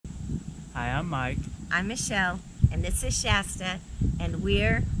Hi, I'm Mike. I'm Michelle, and this is Shasta, and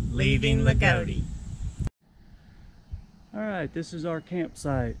we're Leaving Lagodi. Alright, this is our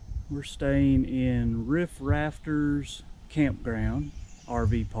campsite. We're staying in Rifrafters Campground,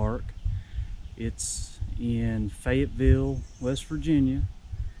 RV park. It's in Fayetteville, West Virginia.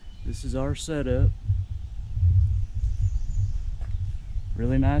 This is our setup.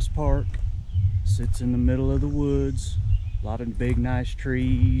 Really nice park. Sits in the middle of the woods. A lot of big nice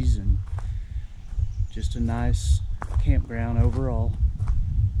trees and just a nice campground overall.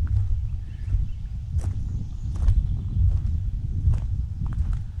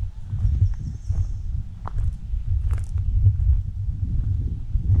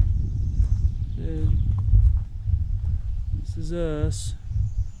 This is us.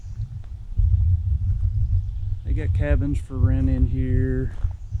 They got cabins for rent in here.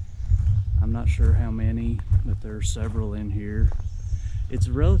 I'm not sure how many, but there are several in here. It's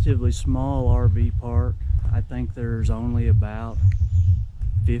a relatively small RV park. I think there's only about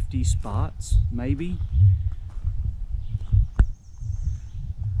 50 spots, maybe.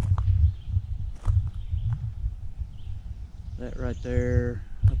 That right there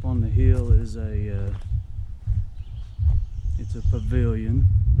up on the hill is it's a pavilion.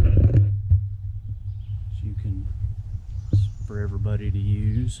 So you can, it's for everybody to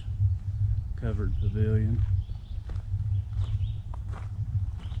use. Covered pavilion.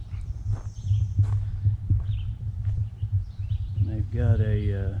 And they've got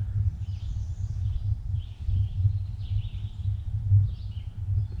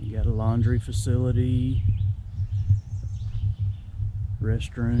you got a laundry facility,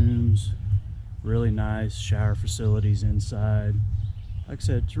 restrooms, really nice shower facilities inside. Like I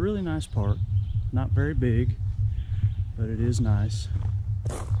said, it's a really nice park. Not very big, but it is nice.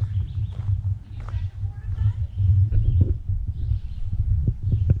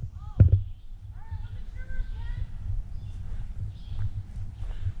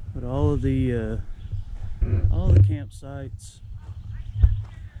 But all the campsites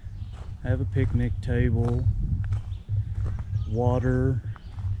have a picnic table, water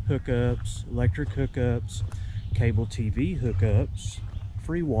hookups, electric hookups, cable TV hookups,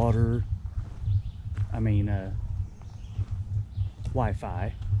 free water,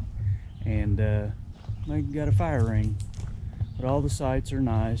 Wi-Fi, and they got a fire ring. But all the sites are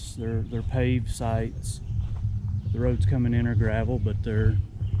nice. They're paved sites. The roads coming in are gravel, but they're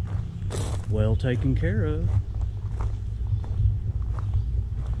well taken care of.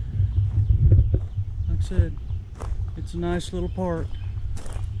 Like I said, it's a nice little park.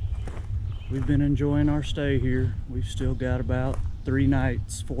 We've been enjoying our stay here. We've still got about 4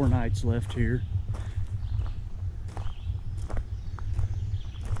 nights left here.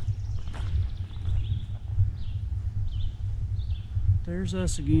 There's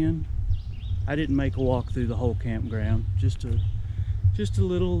us again. I didn't make a walk through the whole campground, just a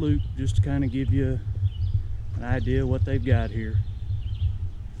little loop, just to kind of give you an idea of what they've got here.